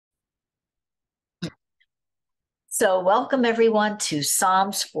So, welcome everyone to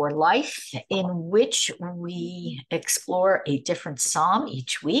Psalms for Life, in which we explore a different psalm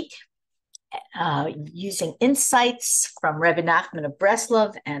each week using insights from Rebbe Nachman of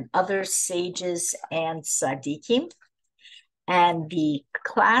Breslov and other sages and tzaddikim. And the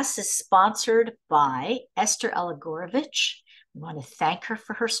class is sponsored by Esther Elagorovich. We want to thank her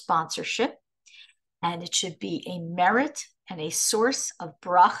for her sponsorship, and it should be a merit and a source of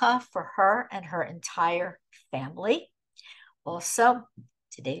bracha for her and her entire family. Also,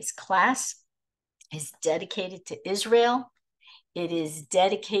 today's class is dedicated to Israel. It is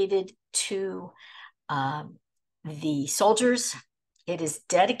dedicated to the soldiers. It is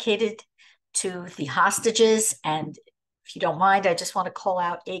dedicated to the hostages. And if you don't mind, I just want to call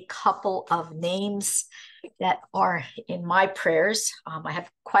out a couple of names that are in my prayers. I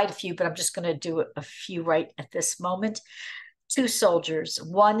have quite a few, but I'm just going to do a few right at this moment. Two soldiers.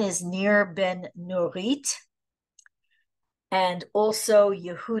 One is Nir ben Nurit, and also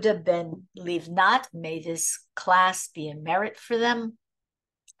Yehuda ben Livnat. May this class be a merit for them.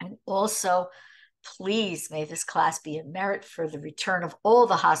 And also, please, may this class be a merit for the return of all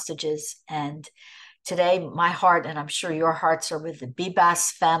the hostages. And today, my heart, and I'm sure your hearts, are with the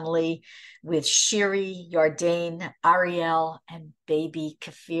Bibas family, with Shiri, Yardain, Ariel, and baby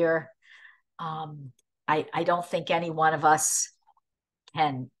Kafir. I don't think any one of us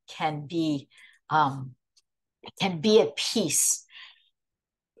can be at peace.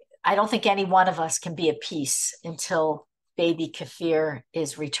 I don't think any one of us can be at peace until baby Kafir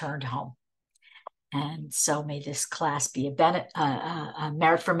is returned home. And so may this class be a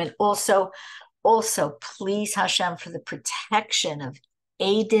merit for him. Also, please, Hashem, for the protection of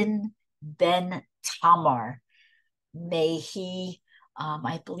Aiden ben Tamar. May he,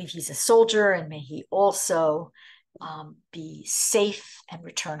 I believe he's a soldier, and may he also be safe and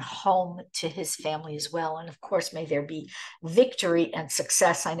return home to his family as well. And of course, may there be victory and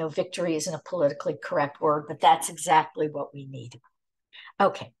success. I know victory isn't a politically correct word, but that's exactly what we need.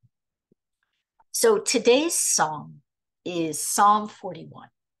 Okay. So today's psalm is Psalm 41.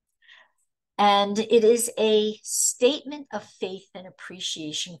 And it is a statement of faith and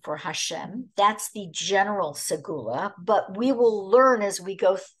appreciation for Hashem. That's the general segula, but we will learn as we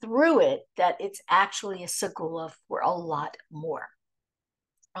go through it that it's actually a segula for a lot more.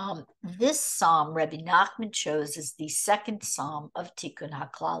 This psalm, Rebbe Nachman chose as the second psalm of Tikkun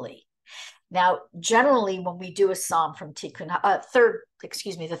Haklali. Now, generally, when we do a psalm from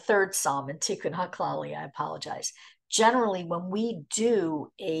the third psalm in Tikkun Haklali, I apologize. Generally, when we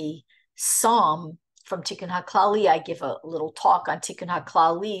do a psalm from Tikkun Haklali, I give a little talk on Tikkun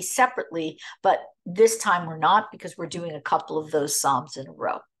Haklali separately, but this time we're not, because we're doing a couple of those psalms in a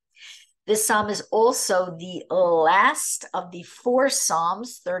row. This psalm is also the last of the four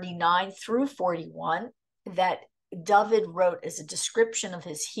psalms, 39 through 41, that David wrote as a description of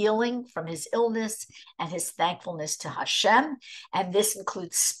his healing from his illness and his thankfulness to Hashem. And this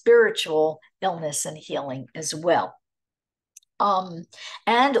includes spiritual illness and healing as well.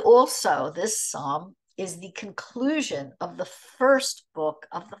 And also, this psalm is the conclusion of the first book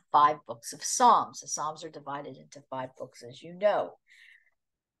of the 5 books of Psalms. The Psalms are divided into 5 books, as you know.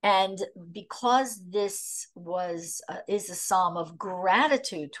 And because this is a psalm of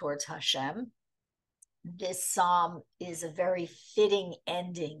gratitude towards Hashem, this psalm is a very fitting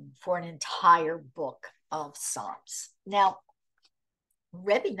ending for an entire book of Psalms. Now,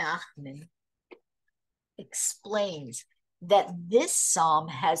 Rebbe Nachman explains that this psalm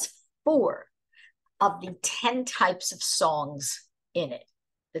has 4 of the 10 types of songs in it.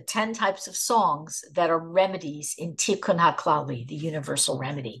 The 10 types of songs that are remedies in Tikkun Haklali, the universal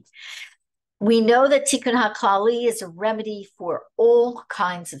remedy. We know that Tikkun Haklali is a remedy for all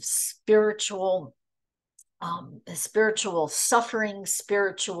kinds of spiritual suffering,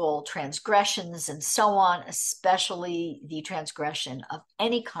 spiritual transgressions, and so on, especially the transgression of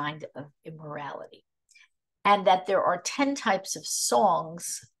any kind of immorality. And that there are 10 types of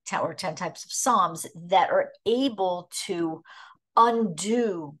songs or 10 types of psalms that are able to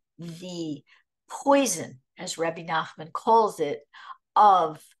undo the poison, as Rebbe Nachman calls it,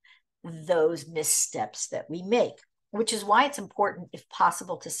 of those missteps that we make, which is why it's important, if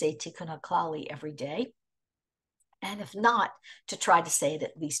possible, to say Tikkun Haklali every day. And if not, to try to say it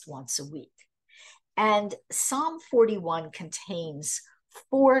at least once a week. And Psalm 41 contains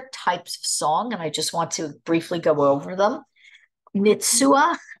 4 types of song, and I just want to briefly go over them: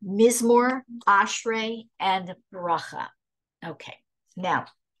 Nitzuach, Mizmor, Ashrei, and Bracha. Okay, now,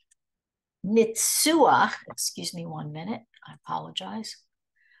 Nitzuach, excuse me 1 minute, I apologize.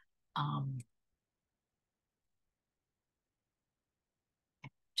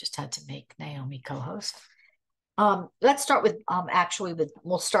 Just had to make Naomi co-host. Let's start with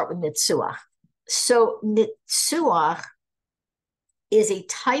we'll start with Nitzuach. So Nitzuach is a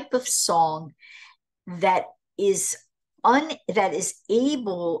type of song that is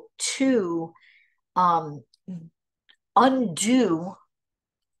able to undo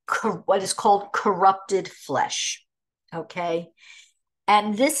what is called corrupted flesh. Okay.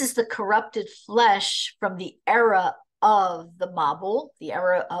 And this is the corrupted flesh from the era of the Mabul, the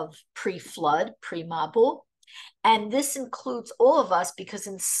era of pre-flood, pre-Mabul. And this includes all of us because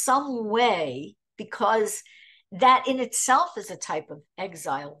in some way, because that in itself is a type of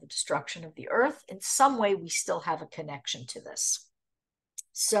exile, the destruction of the earth, in some way we still have a connection to this.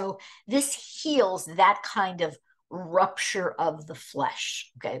 So this heals that kind of rupture of the flesh,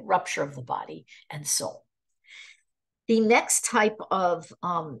 okay, rupture of the body and soul. The next type of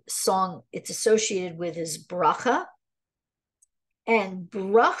song it's associated with is bracha. And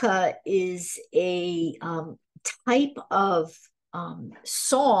bracha is a type of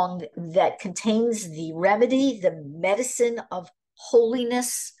song that contains the remedy, the medicine of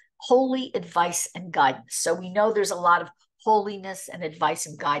holiness, holy advice and guidance. So we know there's a lot of holiness and advice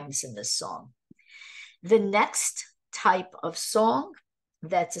and guidance in this song. The next type of song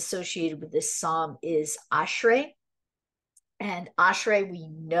that's associated with this psalm is Ashrei. And Ashrei, we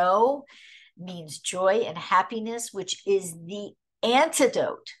know, means joy and happiness, which is the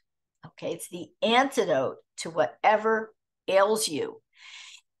antidote. Okay, it's the antidote to whatever ails you.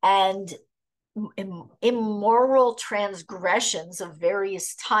 And immoral transgressions of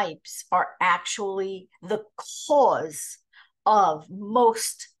various types are actually the cause of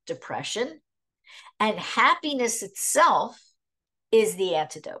most depression. And happiness itself is the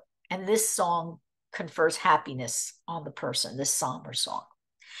antidote. And this song confers happiness on the person, this psalm or song.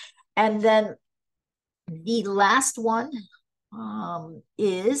 And then the last one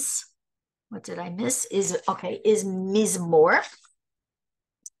is, what did I miss? Is Mizmor.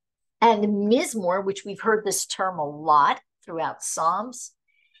 And Mizmor, which we've heard this term a lot throughout Psalms,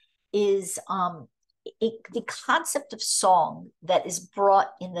 is the concept of song that is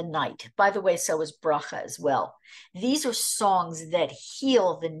brought in the night. By the way, so is bracha as well. These are songs that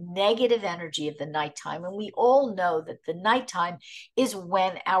heal the negative energy of the nighttime. And we all know that the nighttime is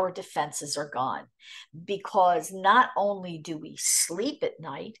when our defenses are gone, because not only do we sleep at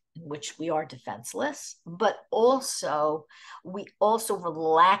night, in which we are defenseless, but we also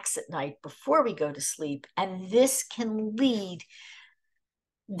relax at night before we go to sleep. And this can lead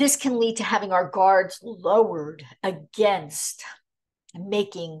to having our guards lowered against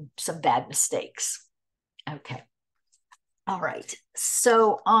making some bad mistakes. Okay. All right.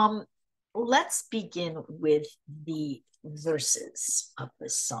 So let's begin with the verses of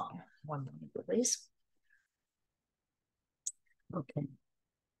this song. One moment, please. Okay.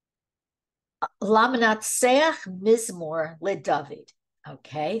 Lamanatseach Mizmor LeDavid.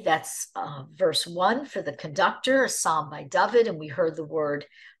 Okay, that's verse 1 for the conductor, a psalm by David, and we heard the word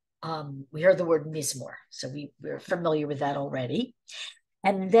Mizmor. So we're familiar with that already.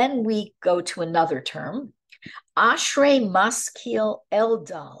 And then we go to another term, Ashrei Maskil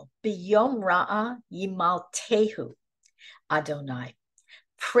Eldal Biyom Ra'a Yimaltehu Adonai.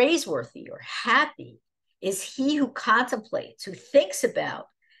 Praiseworthy or happy is he who contemplates, who thinks about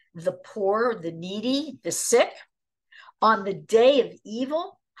the poor, the needy, the sick. On the day of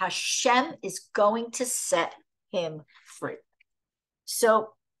evil, Hashem is going to set him free.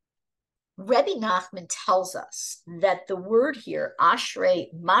 So Rebbe Nachman tells us that the word here,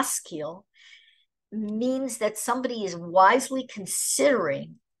 Ashrei Maskil, means that somebody is wisely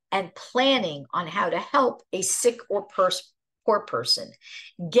considering and planning on how to help a sick or poor person,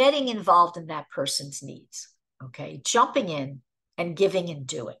 getting involved in that person's needs, okay? Jumping in and giving and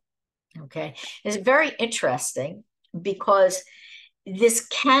doing, okay? It's very interesting because this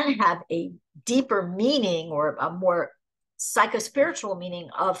can have a deeper meaning or a more psychospiritual meaning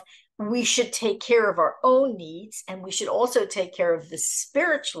of we should take care of our own needs, and we should also take care of the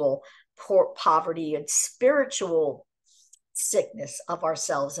spiritual poverty and spiritual sickness of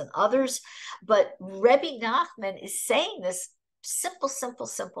ourselves and others. But Rebbe Nachman is saying this simple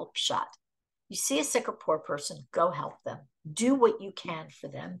pshat. You see a sick or poor person, go help them. Do what you can for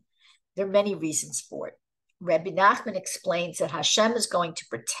them. There are many reasons for it. Rebbe Nachman explains that Hashem is going to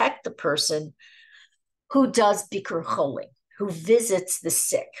protect the person who does bikur cholim, who visits the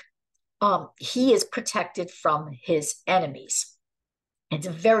sick. He is protected from his enemies. It's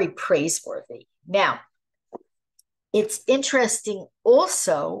very praiseworthy. Now, it's interesting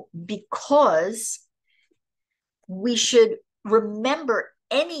also because we should remember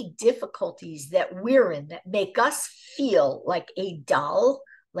any difficulties that we're in that make us feel like a doll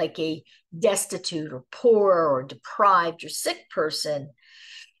like a destitute or poor or deprived or sick person.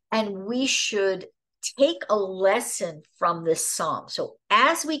 And we should take a lesson from this psalm. So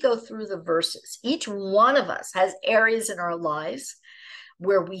as we go through the verses, each one of us has areas in our lives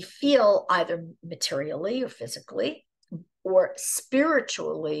where we feel either materially or physically or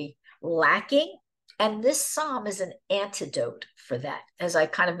spiritually lacking. And this psalm is an antidote for that. As I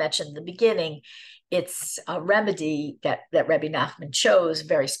kind of mentioned in the beginning, it's a remedy that Rebbe Nachman chose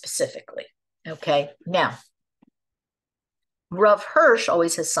very specifically. Okay, now, Rav Hirsch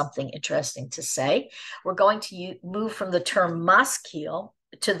always has something interesting to say. We're going to move from the term maskil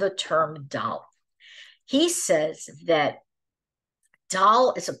to the term dal. He says that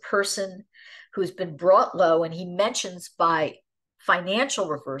dal is a person who's been brought low, and he mentions by financial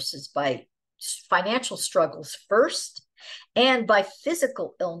reverses, by financial struggles first, and by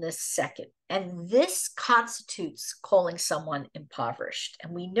physical illness second. And this constitutes calling someone impoverished.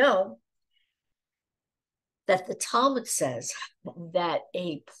 And we know that the Talmud says that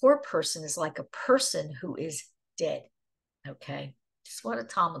a poor person is like a person who is dead. Okay, that's what a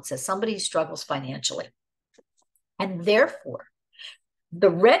Talmud says, somebody who struggles financially. And therefore, the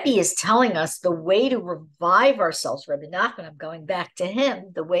Rebbe is telling us the way to revive ourselves. Rebbe Nachman, I'm going back to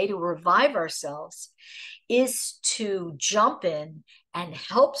him. The way to revive ourselves is to jump in and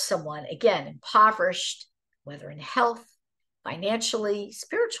help someone, again, impoverished, whether in health, financially,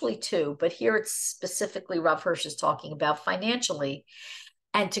 spiritually too. But here it's specifically Rav Hirsch is talking about financially.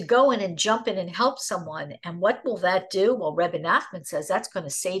 And to go in and jump in and help someone. And what will that do? Well, Rebbe Nachman says that's going to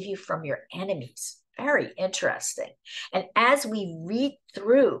save you from your enemies. Very interesting. And as we read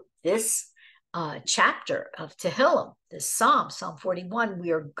through this chapter of Tehillim, this Psalm 41,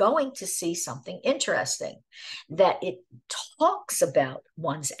 we are going to see something interesting, that it talks about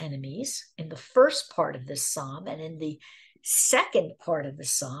one's enemies in the first part of this Psalm, and in the second part of the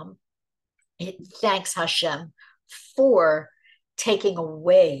Psalm, it thanks Hashem for taking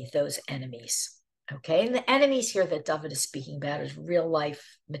away those enemies. Okay, and the enemies here that David is speaking about is real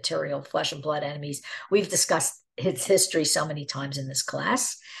life, material, flesh and blood enemies. We've discussed his history so many times in this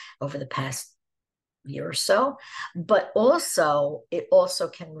class over the past year or so, but also it also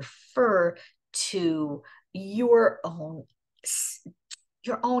can refer to your own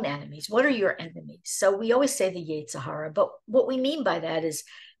enemies. What are your enemies? So we always say the Yetzer Hara, but what we mean by that is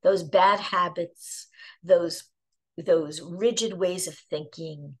those bad habits, those rigid ways of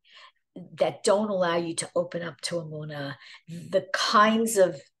thinking that don't allow you to open up to Emunah, the kinds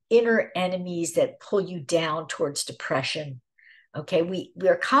of inner enemies that pull you down towards depression. Okay, we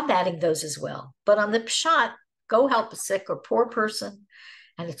are combating those as well. But on the pshat, go help a sick or poor person,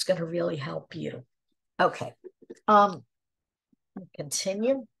 and it's going to really help you. Okay,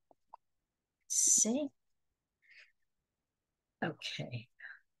 continue. Let's see. Okay,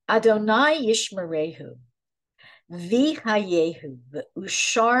 Adonai Yishmerehu. V'hayehu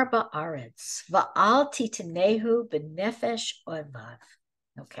v'ushar ba'aretz va'al titenehu b'nefesh ovav.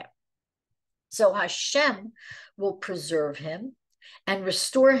 Okay. So Hashem will preserve him and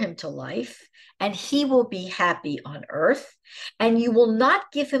restore him to life, and he will be happy on earth, and you will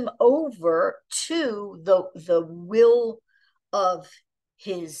not give him over to the will of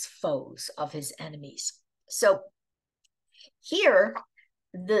his foes, of his enemies. So here,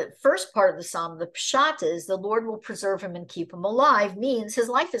 the first part of the psalm, the pshat is the Lord will preserve him and keep him alive, means his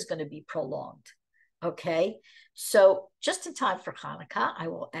life is going to be prolonged. Okay, so just in time for Hanukkah, I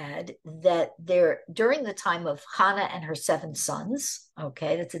will add that during the time of Hannah and her 7 sons,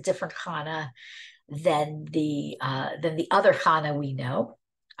 okay, that's a different Hannah than the other Hannah we know.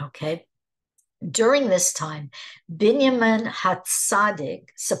 Okay, during this time, Binyamin Hatzadik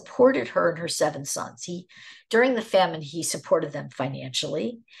supported her and her 7 sons. During the famine, he supported them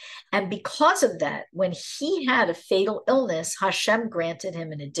financially. And because of that, when he had a fatal illness, Hashem granted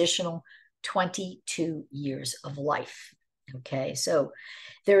him an additional 22 years of life. Okay, so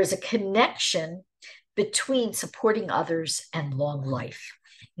there is a connection between supporting others and long life.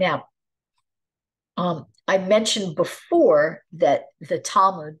 Now, I mentioned before that the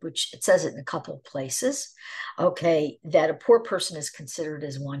Talmud, which it says it in a couple of places, okay, that a poor person is considered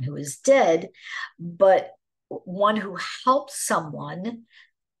as one who is dead, but one who helps someone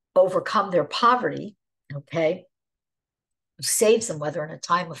overcome their poverty, okay, saves them, whether in a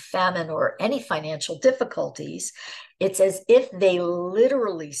time of famine or any financial difficulties, it's as if they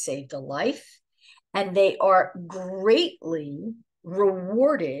literally saved a life, and they are greatly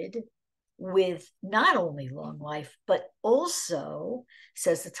rewarded with not only long life, but also,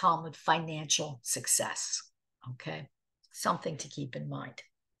 says the Talmud, financial success. Okay, something to keep in mind.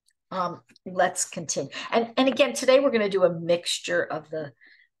 Let's continue. And again, today we're going to do a mixture of the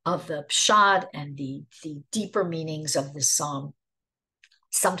the pshad and the deeper meanings of the psalm.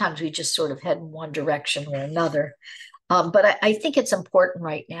 Sometimes we just sort of head in one direction or another. But I think it's important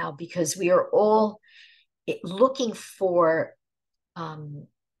right now because we are all looking for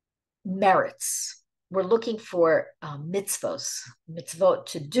merits. We're looking for mitzvot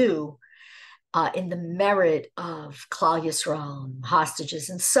to do in the merit of Klal Yisrael, hostages,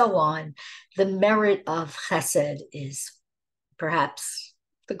 and so on. The merit of chesed is perhaps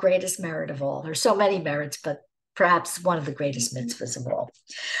the greatest merit of all. There's so many merits, but perhaps one of the greatest mitzvahs of all.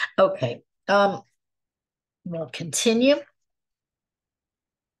 Okay, we'll continue.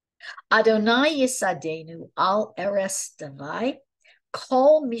 Adonai Yisadenu al eres davai,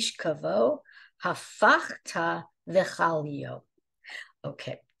 kol mishkavo hafachta v'chalio.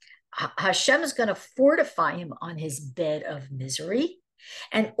 Okay, Hashem is going to fortify him on his bed of misery,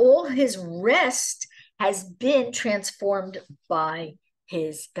 and all his rest has been transformed by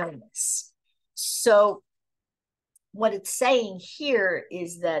his illness. So what it's saying here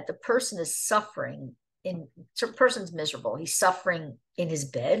is that the person is suffering the person's miserable. He's suffering in his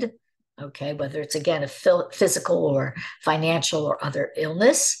bed, okay, whether it's again a physical or financial or other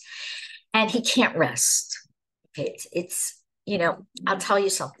illness, and he can't rest. Okay, it's I'll tell you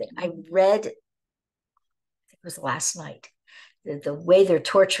something. I read, it was last night, the way they're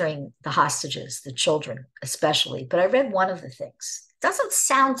torturing the hostages, the children especially. But I read one of the things. It doesn't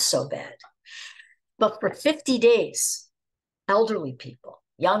sound so bad. But for 50 days, elderly people,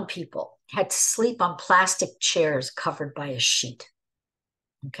 young people, had to sleep on plastic chairs covered by a sheet.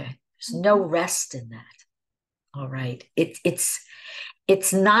 Okay. There's no rest in that. All right.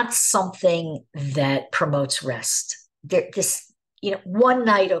 It's not something that promotes rest. One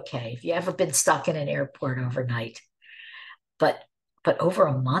night, okay, if you ever been stuck in an airport overnight, but over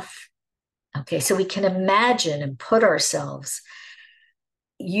a month, okay, so we can imagine and put ourselves,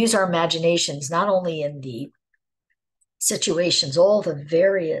 use our imaginations, not only in the situations, all the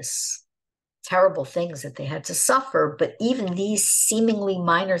various terrible things that they had to suffer, but even these seemingly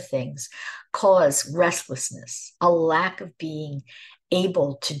minor things cause restlessness, a lack of being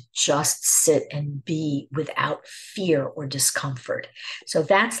able to just sit and be without fear or discomfort. So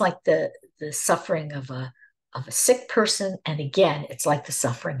that's like the suffering of a sick person. And again, it's like the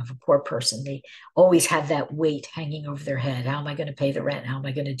suffering of a poor person. They always have that weight hanging over their head. How am I going to pay the rent? How am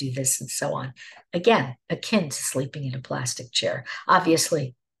I going to do this? And so on. Again, akin to sleeping in a plastic chair.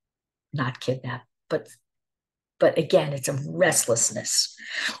 Obviously, not kidnapped, but again, it's a restlessness.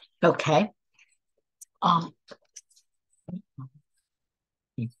 Okay.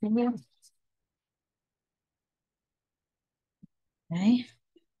 Continue. Okay.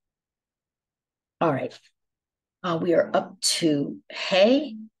 All right. We are up to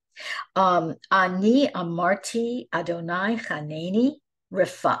Hey. Ani amarti Adonai chaneni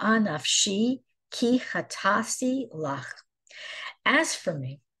refa'a nafshi ki chatasi lach. As for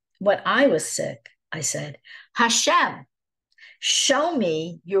me, when I was sick, I said, Hashem, show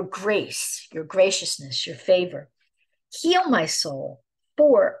me your grace, your graciousness, your favor. Heal my soul,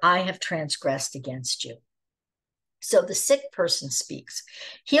 for I have transgressed against you. So the sick person speaks,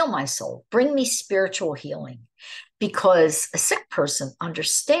 heal my soul, bring me spiritual healing, because a sick person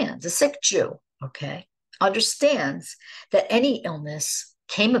understands, a sick Jew, okay, understands that any illness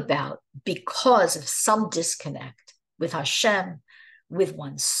came about because of some disconnect with Hashem, with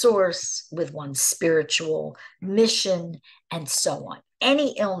one's source, with one's spiritual mission, and so on.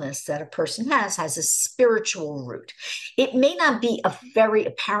 Any illness that a person has a spiritual root. It may not be a very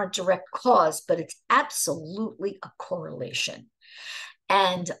apparent direct cause, but it's absolutely a correlation.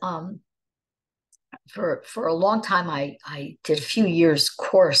 And for a long time, I did a few years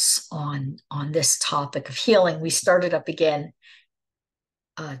course on this topic of healing. We started up again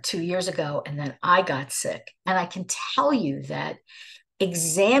 2 years ago, and then I got sick. And I can tell you that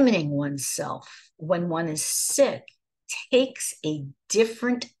examining oneself when one is sick takes a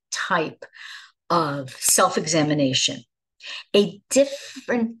different type of self-examination, a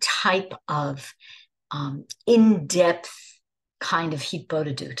different type of in-depth kind of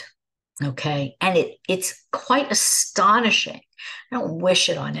hitbodedut, okay? And it's quite astonishing. I don't wish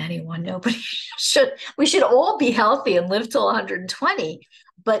it on anyone. Nobody should. We should all be healthy and live till 120,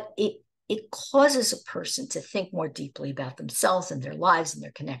 but it causes a person to think more deeply about themselves and their lives and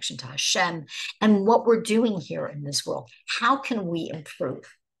their connection to Hashem and what we're doing here in this world. How can we improve?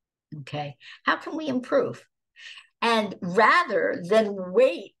 Okay. How can we improve? And rather than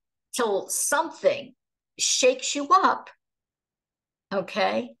wait till something shakes you up,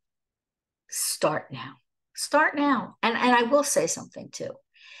 okay, start now. Start now. And I will say something too,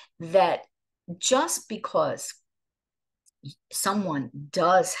 that just because someone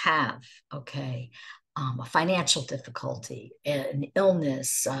does have, okay, a financial difficulty, an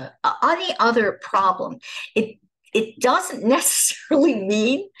illness, any other problem, it doesn't necessarily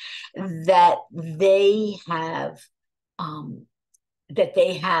mean that they have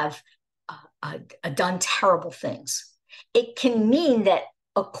done terrible things. It can mean that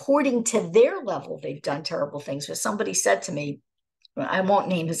according to their level, they've done terrible things. But somebody said to me, I won't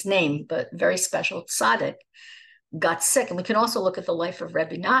name his name, but very special tzaddik, got sick. And we can also look at the life of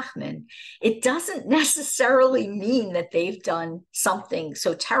Rebbe Nachman. It doesn't necessarily mean that they've done something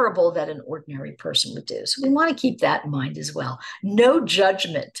so terrible that an ordinary person would do. So we want to keep that in mind as well. No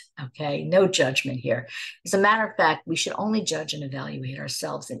judgment, okay? No judgment here. As a matter of fact, we should only judge and evaluate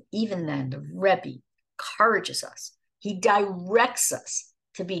ourselves. And even then, the Rebbe encourages us. He directs us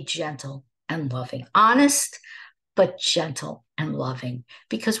to be gentle and loving, honest, but gentle and loving,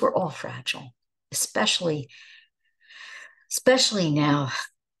 because we're all fragile, especially now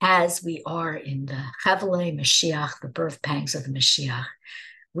as we are in the Chavlei Mashiach, the birth pangs of the Mashiach.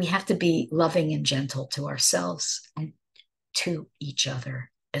 We have to be loving and gentle to ourselves and to each other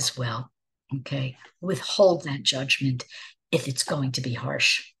as well, okay? Withhold that judgment if it's going to be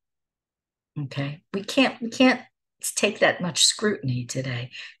harsh, okay? We can't take that much scrutiny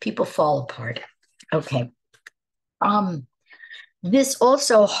today. People fall apart, okay? This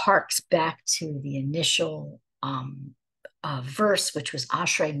also harks back to the initial verse, which was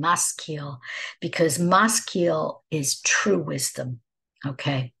Ashrei Maskil, because Maskil is true wisdom,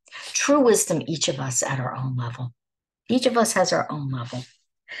 okay? True wisdom, each of us at our own level. Each of us has our own level.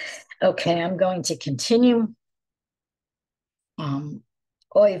 Okay, I'm going to continue. Oivai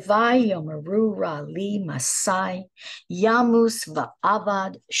yomeru rali masai yamus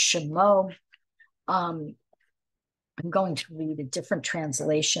va'avad shemo. I'm going to read a different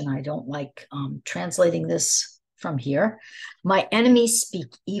translation. I don't like translating this from here. My enemies speak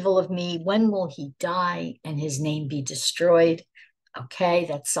evil of me. When will he die and his name be destroyed? Okay,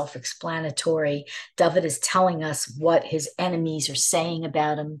 that's self-explanatory. David is telling us what his enemies are saying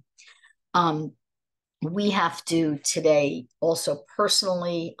about him. We have to today also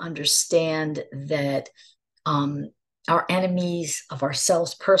personally understand that our enemies of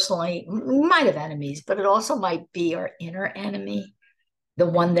ourselves personally, we might have enemies, but it also might be our inner enemy, the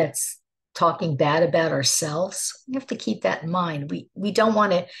one that's talking bad about ourselves. We have to keep that in mind. We don't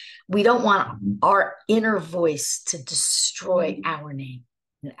want our inner voice to destroy our name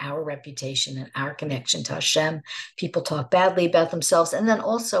and our reputation and our connection to Hashem. People talk badly about themselves. And then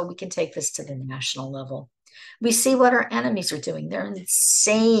also we can take this to the national level. We see what our enemies are doing. They're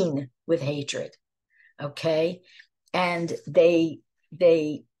insane with hatred, okay? And they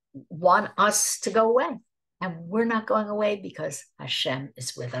want us to go away. And we're not going away because Hashem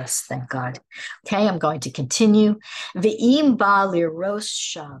is with us, thank God. Okay, I'm going to continue. Ve'im ba liros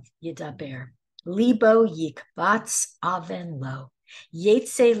shav yidaber, libo yikbatz aven lo,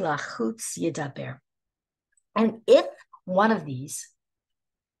 yetze lachutz yidaber. And if one of these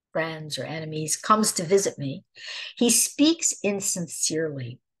friends or enemies comes to visit me, he speaks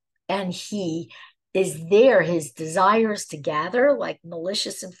insincerely, and he is there, his desires to gather like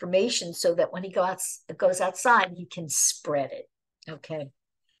malicious information so that when he goes outside, he can spread it, okay?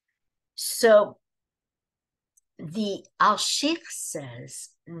 So the Al-Sheikh says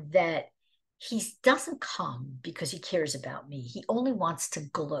that he doesn't come because he cares about me. He only wants to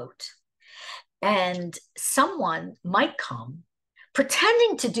gloat. And someone might come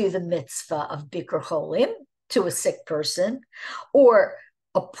pretending to do the mitzvah of Bikur Cholim to a sick person, or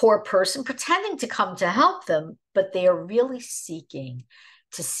a poor person pretending to come to help them, but they are really seeking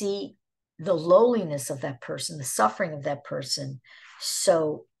to see the lowliness of that person, the suffering of that person,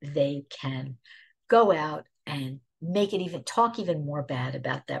 so they can go out and talk even more bad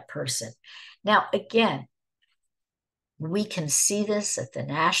about that person. Now, again, we can see this at the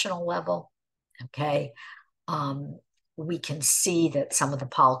national level, okay? We can see that some of the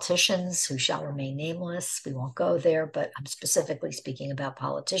politicians who shall remain nameless, we won't go there, but I'm specifically speaking about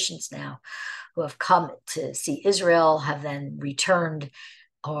politicians now who have come to see Israel, have then returned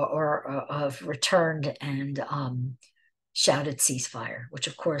or have returned and shouted ceasefire, which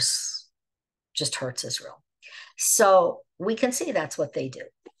of course just hurts Israel. So we can see that's what they do.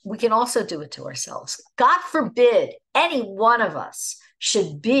 We can also do it to ourselves. God forbid any one of us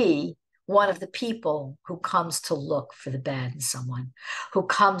should be one of the people who comes to look for the bad in someone, who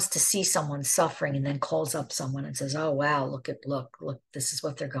comes to see someone suffering and then calls up someone and says, oh, wow, look, this is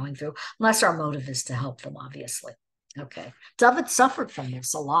what they're going through, unless our motive is to help them, obviously. Okay. David suffered from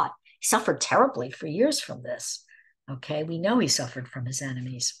this a lot. He suffered terribly for years from this. Okay. We know he suffered from his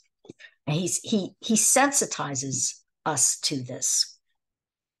enemies. And he sensitizes us to this.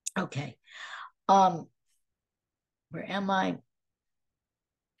 Okay. Where am I?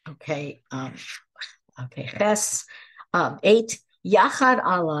 Okay. Okay. Ches 8. Yachad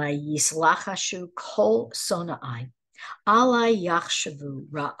alai yislachashu kol sonai. Alai yachshavu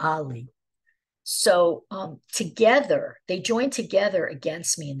ra'ali. So together, they join together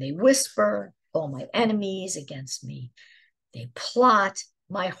against me, and they whisper, all my enemies against me. They plot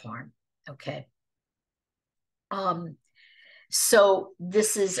my harm. Okay. So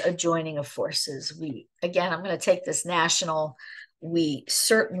this is a joining of forces. I'm going to take this national. We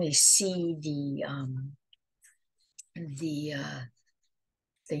certainly see the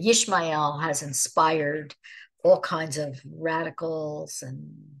Yishmael has inspired all kinds of radicals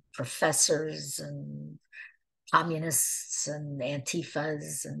and professors and communists and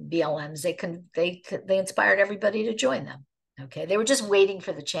Antifas and BLMs. They inspired everybody to join them. Okay, they were just waiting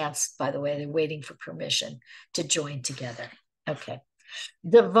for the chance. By the way, they're waiting for permission to join together. Okay,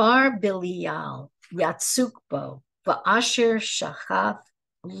 Devar Bilial Yatsukbo Va'asher Shachav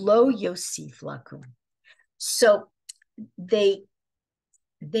Lo Yosif Lakum. So they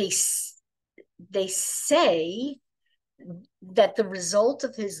say that the result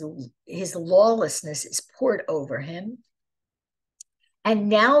of his lawlessness is poured over him, and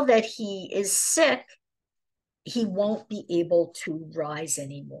now that he is sick, he won't be able to rise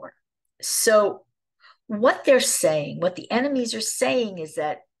anymore. So what they're saying, what the enemies are saying, is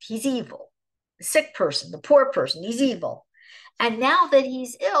that he's evil. The sick person, the poor person, he's evil. And now that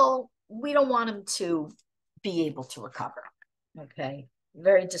he's ill, we don't want him to be able to recover. Okay.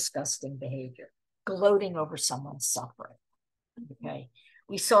 Very disgusting behavior. Gloating over someone's suffering. Okay.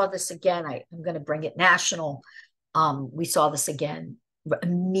 We saw this again. I'm going to bring it national. We saw this again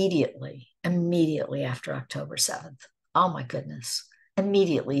immediately after October 7th. Oh my goodness.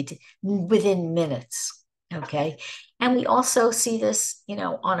 Immediately, within minutes. Okay. And we also see this,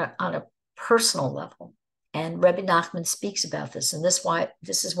 on a personal level. And Rebbe Nachman speaks about this. And this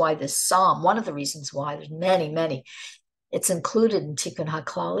is why this psalm, one of the reasons why, there's many, it's included in Tikkun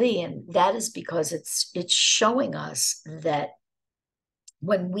Haklali, and that is because it's showing us that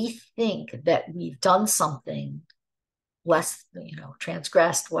when we think that we've done something less,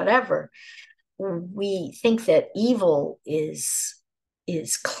 transgressed, whatever, we think that evil is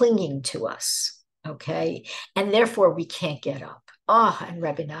clinging to us, okay? And therefore we can't get up. And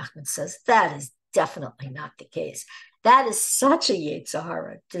Rebbe Nachman says that is definitely not the case. That is such a Yetzer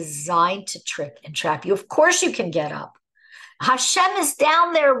Hara designed to trick and trap you. Of course you can get up. Hashem is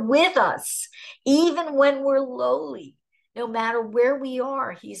down there with us, even when we're lowly. No matter where we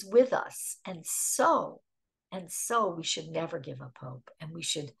are, he's with us. And so we should never give up hope. And we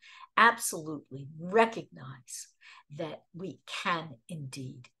should absolutely recognize that we can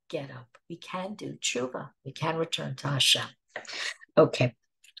indeed get up. We can do tshuva. We can return to Hashem. Okay.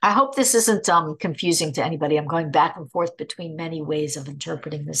 I hope this isn't confusing to anybody. I'm going back and forth between many ways of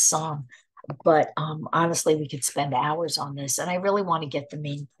interpreting this psalm. But honestly, we could spend hours on this. And I really want to get the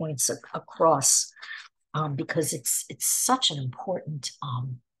main points across because it's such an important,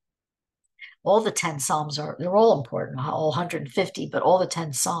 all the 10 Psalms they're all important, all 150, but all the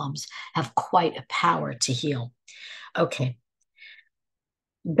 10 Psalms have quite a power to heal. Okay.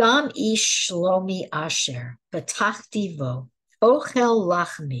 Gam ish shlomi asher b'tachtivo ochel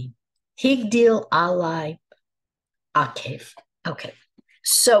lachmi higdil alai akev. Okay.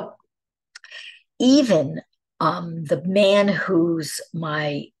 So even the man who's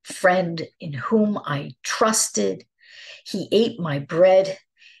my friend, in whom I trusted, he ate my bread,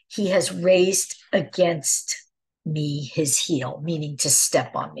 he has raised against me his heel, meaning to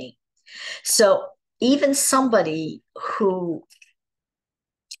step on me. So even somebody who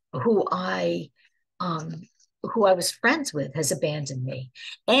I was friends with has abandoned me,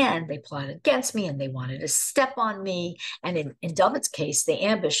 and they plotted against me, and they wanted to step on me. And in David's case, they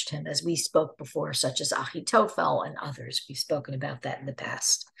ambushed him, as we spoke before, such as Achitophel and others. We've spoken about that in the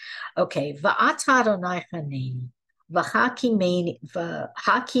past. Okay. Va'ata Adonai chaneni, v'hakimeni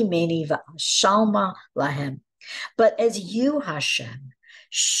v'ashalma lahem. But as you, Hashem,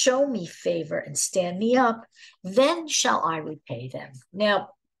 show me favor and stand me up, then shall I repay them. Now,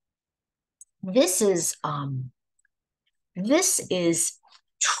 this is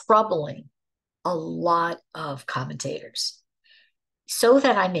troubling a lot of commentators, so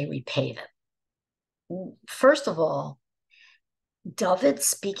that I may repay them. First of all, David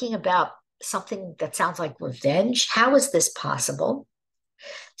speaking about something that sounds like revenge. How is this possible?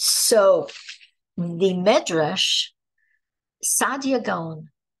 So the Medrash, Sadia Gaon,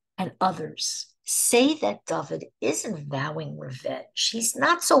 and others say that David isn't vowing revenge. He's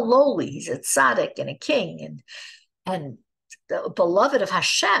not so lowly. He's a tzaddik and a king, and and the beloved of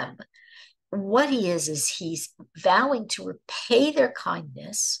Hashem, what he is he's vowing to repay their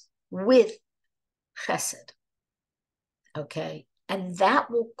kindness with chesed. Okay. And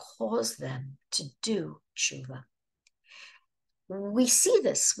that will cause them to do tshuva. We see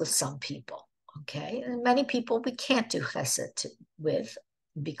this with some people. Okay. And many people we can't do chesed with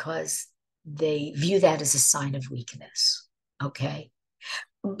because they view that as a sign of weakness. Okay.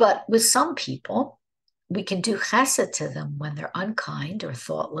 But with some people, we can do chesed to them when they're unkind or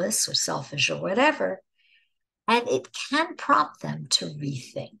thoughtless or selfish or whatever. And it can prompt them to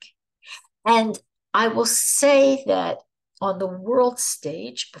rethink. And I will say that on the world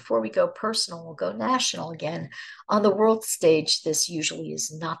stage, before we go personal, we'll go national again. On the world stage, this usually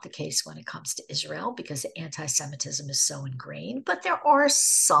is not the case when it comes to Israel because anti-Semitism is so ingrained. But there are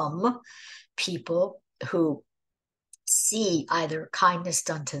some people who see either kindness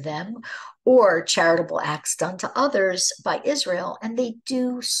done to them or charitable acts done to others by Israel, and they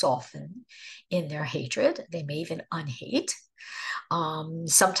do soften in their hatred. They may even unhate.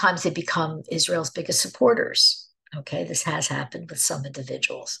 Sometimes they become Israel's biggest supporters. Okay, this has happened with some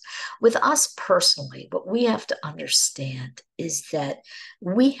individuals. With us personally, what we have to understand is that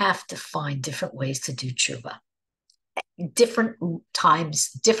we have to find different ways to do tshuva. Different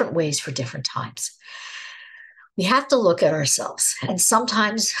times, different ways for different times. We have to look at ourselves, and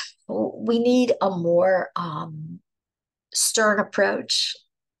sometimes we need a more stern approach,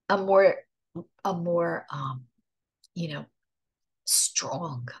 a more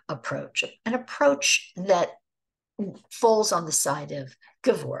strong approach, an approach that falls on the side of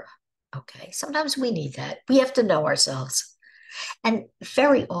gevurah. Okay, sometimes we need that. We have to know ourselves, and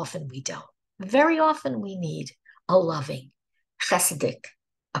very often we don't. Very often we need a loving, chesedic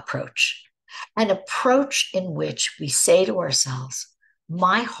approach. An approach in which we say to ourselves,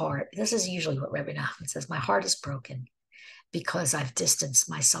 my heart, this is usually what Rebbe Nachman says, my heart is broken because I've distanced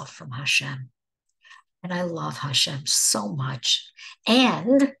myself from Hashem. And I love Hashem so much.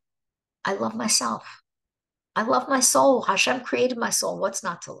 And I love myself. I love my soul. Hashem created my soul. What's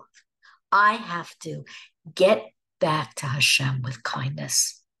not to love? I have to get back to Hashem with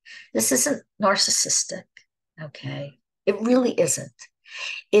kindness. This isn't narcissistic, okay? It really isn't.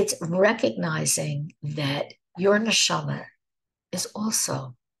 It's recognizing that your neshama is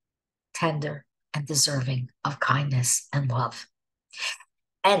also tender and deserving of kindness and love.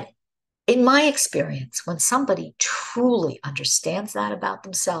 And in my experience, when somebody truly understands that about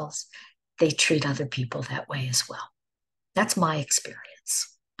themselves, they treat other people that way as well. That's my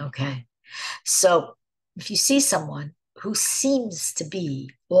experience, okay? So if you see someone who seems to be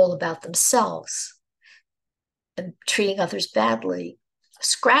all about themselves and treating others badly,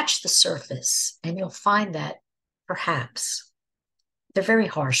 scratch the surface and you'll find that perhaps they're very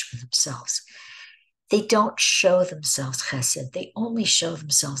harsh with themselves. They don't show themselves chesed. They only show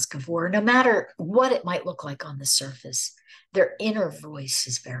themselves gevurah. No matter what it might look like on the surface, their inner voice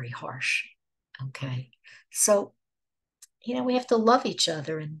is very harsh. Okay. So, we have to love each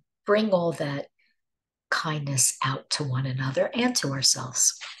other and bring all that kindness out to one another and to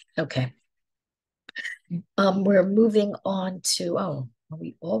ourselves. Okay. We're moving on to, are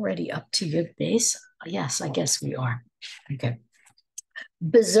we already up to your base? Yes, I guess we are. Okay.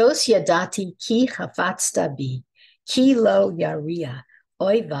 Bezos yadati ki chafatzta bi, ki lo yaria,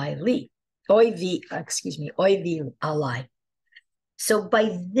 oivai li, oivi alai. So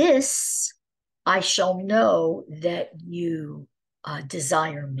by this, I shall know that you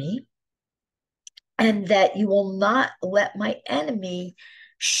desire me and that you will not let my enemy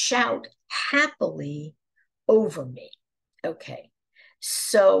shout happily over me. Okay.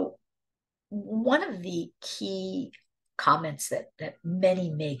 So one of the key comments that many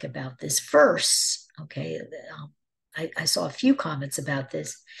make about this verse, okay, I saw a few comments about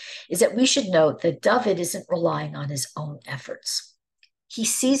this, is that we should note that David isn't relying on his own efforts. He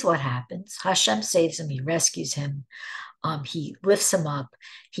sees what happens. Hashem saves him. He rescues him. He lifts him up.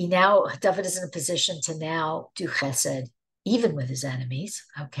 David is in a position to now do chesed, even with his enemies.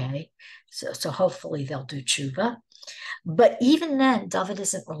 Okay. So hopefully they'll do tshuva. But even then, David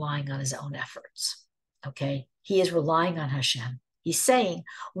isn't relying on his own efforts. Okay. He is relying on Hashem. He's saying,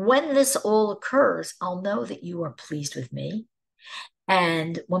 when this all occurs, I'll know that you are pleased with me.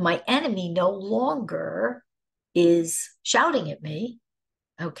 And when my enemy no longer is shouting at me,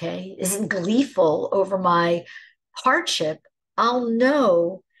 okay, isn't gleeful over my hardship, I'll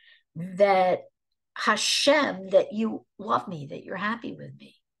know that Hashem, that you love me, that you're happy with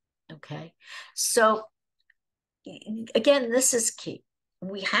me. Okay. So again, this is key.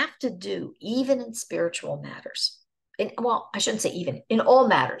 We have to do, even in spiritual matters, I shouldn't say even, in all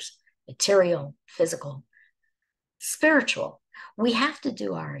matters, material, physical, spiritual. We have to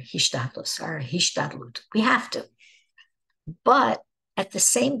do our hishtadlut. We have to. But at the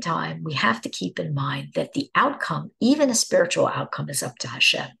same time, we have to keep in mind that the outcome, even a spiritual outcome, is up to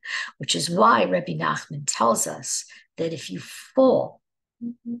Hashem, which is why Rebbe Nachman tells us that if you fall,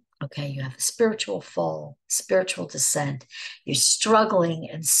 okay, you have a spiritual fall, spiritual descent, you're struggling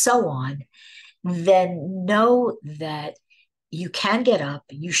and so on, then know that you can get up.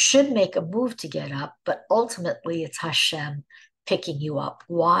 You should make a move to get up, but ultimately it's Hashem picking you up.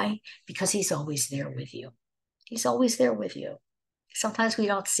 Why? Because he's always there with you. He's always there with you. Sometimes we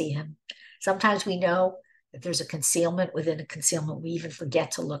don't see him. Sometimes we know that there's a concealment within a concealment. We even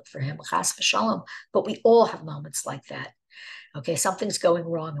forget to look for him. Chas v'shalom. But we all have moments like that. Okay, something's going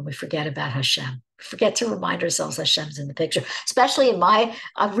wrong and we forget about Hashem. We forget to remind ourselves Hashem's in the picture. Especially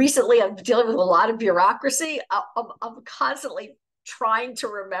in recently I'm dealing with a lot of bureaucracy. I'm constantly trying to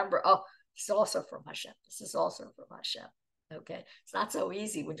remember, oh, this is also from Hashem. This is also from Hashem. Okay, it's not so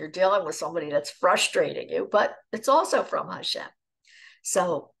easy when you're dealing with somebody that's frustrating you, but it's also from Hashem.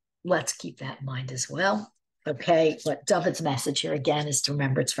 So let's keep that in mind as well. Okay, what David's message here again is to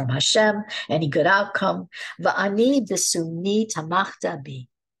remember it's from Hashem, any good outcome. Va'ani b'suni tamachta bi,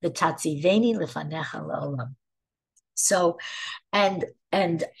 v'tatziveni lefanecha le'olam. So, and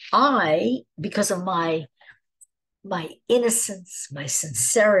I, because of my innocence, my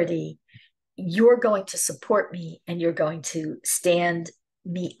sincerity, you're going to support me and you're going to stand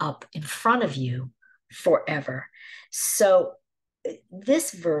me up in front of you forever. So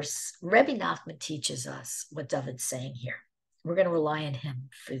this verse, Rebbe Nachman teaches us what David's saying here. We're going to rely on him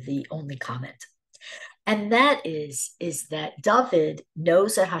for the only comment. And that is that David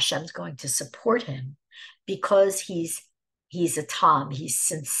knows that Hashem's going to support him because he's a Tom. He's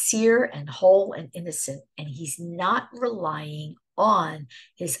sincere and whole and innocent, and he's not relying on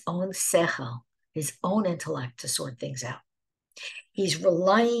his own sechel, his own intellect to sort things out. He's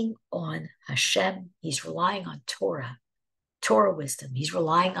relying on Hashem. He's relying on Torah wisdom. He's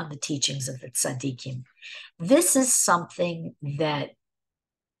relying on the teachings of the tzaddikim. This is something that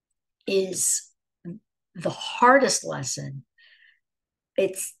is the hardest lesson.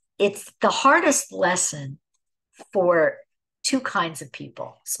 It's the hardest lesson for two kinds of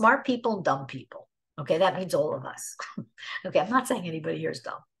people, smart people and dumb people. Okay, that means all of us. Okay, I'm not saying anybody here is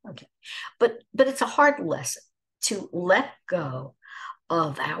dumb. Okay, but it's a hard lesson to let go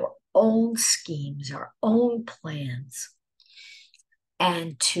of our own schemes, our own plans,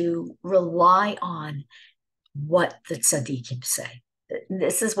 and to rely on what the tzaddikim say.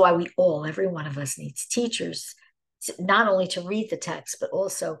 This is why every one of us needs teachers, not only to read the text, but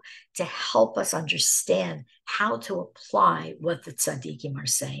also to help us understand how to apply what the tzaddikim are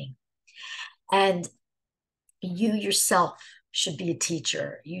saying. And you yourself should be a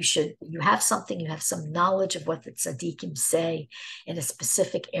teacher. You have some knowledge of what the tzaddikim say in a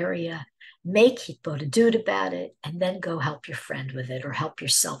specific area. Make hitbodedut about it, and then go help your friend with it or help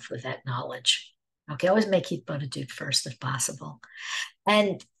yourself with that knowledge. Okay, always make hitbodedut first if possible.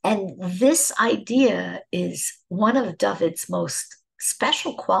 And this idea is one of David's most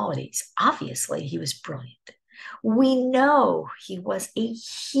special qualities. Obviously, he was brilliant. We know he was a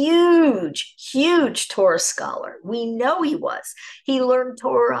huge, huge Torah scholar. We know he was. He learned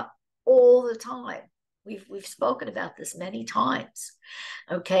Torah all the time. We've spoken about this many times.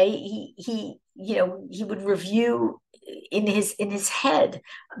 Okay, he would review in his head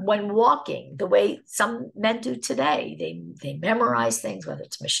when walking the way some men do today. They memorize things, whether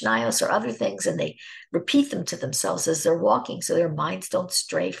it's Mishnayos or other things, and they repeat them to themselves as they're walking, so their minds don't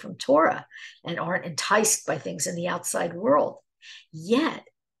stray from Torah and aren't enticed by things in the outside world. Yet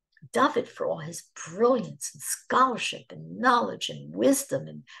David, for all his brilliance and scholarship and knowledge and wisdom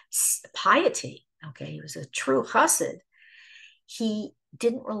and piety, okay, he was a true chassid. He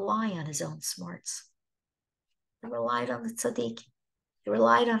didn't rely on his own smarts. He relied on the tzaddik. He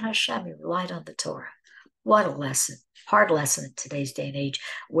relied on Hashem. He relied on the Torah. What a lesson. Hard lesson in today's day and age,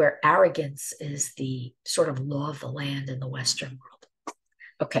 where arrogance is the sort of law of the land in the Western world.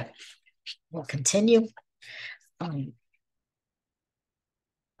 Okay, we'll continue.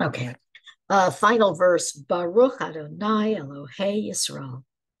 Okay, final verse. Baruch Adonai Elohei Yisrael,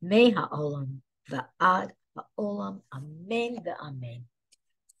 me ha'olam va'ad ha'olam, amen ve'amen.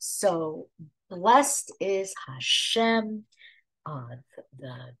 So blessed is Hashem,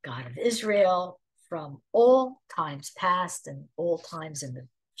 the God of Israel, from all times past and all times in the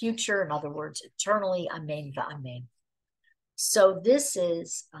future. In other words, eternally, amen ve'amen. So this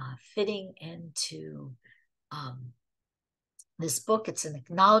is fitting into this book. It's an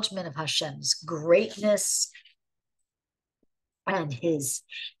acknowledgement of Hashem's greatness and his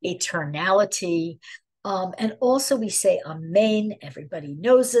eternality. And also we say Amen. Everybody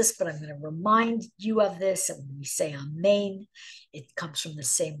knows this, but I'm going to remind you of this. And when we say Amen, it comes from the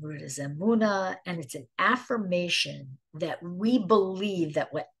same root as Emunah, and it's an affirmation that we believe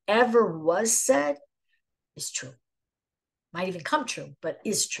that whatever was said is true. Might even come true, but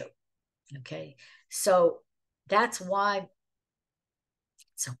is true. Okay, so that's why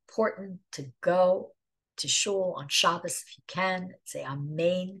it's important to go to shul on Shabbos if you can. Say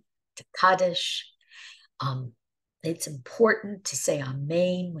Amen to Kaddish. It's important to say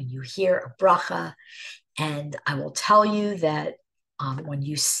Amen when you hear a bracha. And I will tell you that when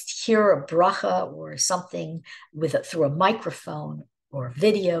you hear a bracha or something through a microphone or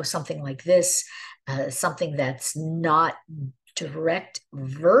video, something like this, something that's not direct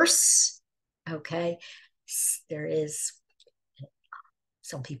verse, okay, there is,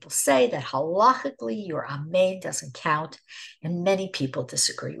 some people say that halachically your amen doesn't count, and many people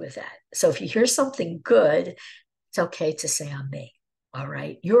disagree with that. So if you hear something good, it's okay to say amen. All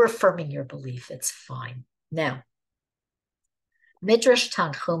right, you're affirming your belief. It's fine. Now, Midrash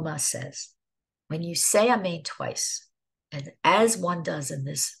Tanchuma says, when you say amen twice, and as one does in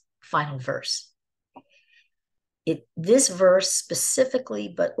this final verse, this verse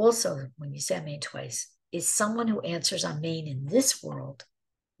specifically, but also when you say amen twice, is someone who answers amen in this world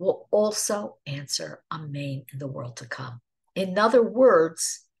will also answer amen in the world to come. In other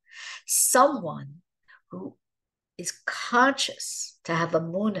words, someone who is conscious to have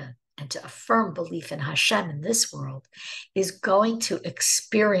emunah and to affirm belief in Hashem in this world is going to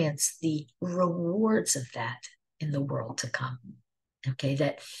experience the rewards of that in the world to come. Okay,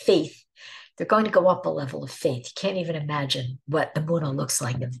 that faith, they're going to go up a level of faith. You can't even imagine what emunah looks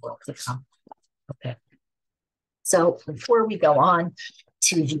like in the world to come. Okay. So before we go on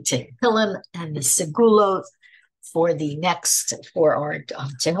to the Tehillim and the segulot for our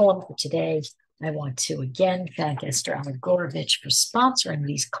Tehillim for today, I want to again thank Esther Alagorovich for sponsoring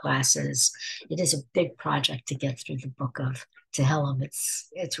these classes. It is a big project to get through the book of Tehillim.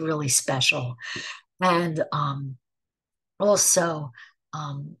 It's really special. And also,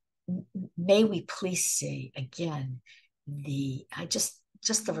 may we please see again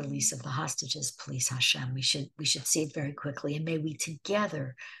just the release of the hostages, please, Hashem. We should see it very quickly. And may we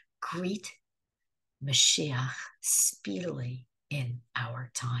together greet Mashiach speedily in our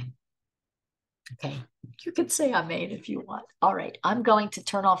time. Okay, you can say amen if you want. All right, I'm going to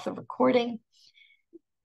turn off the recording.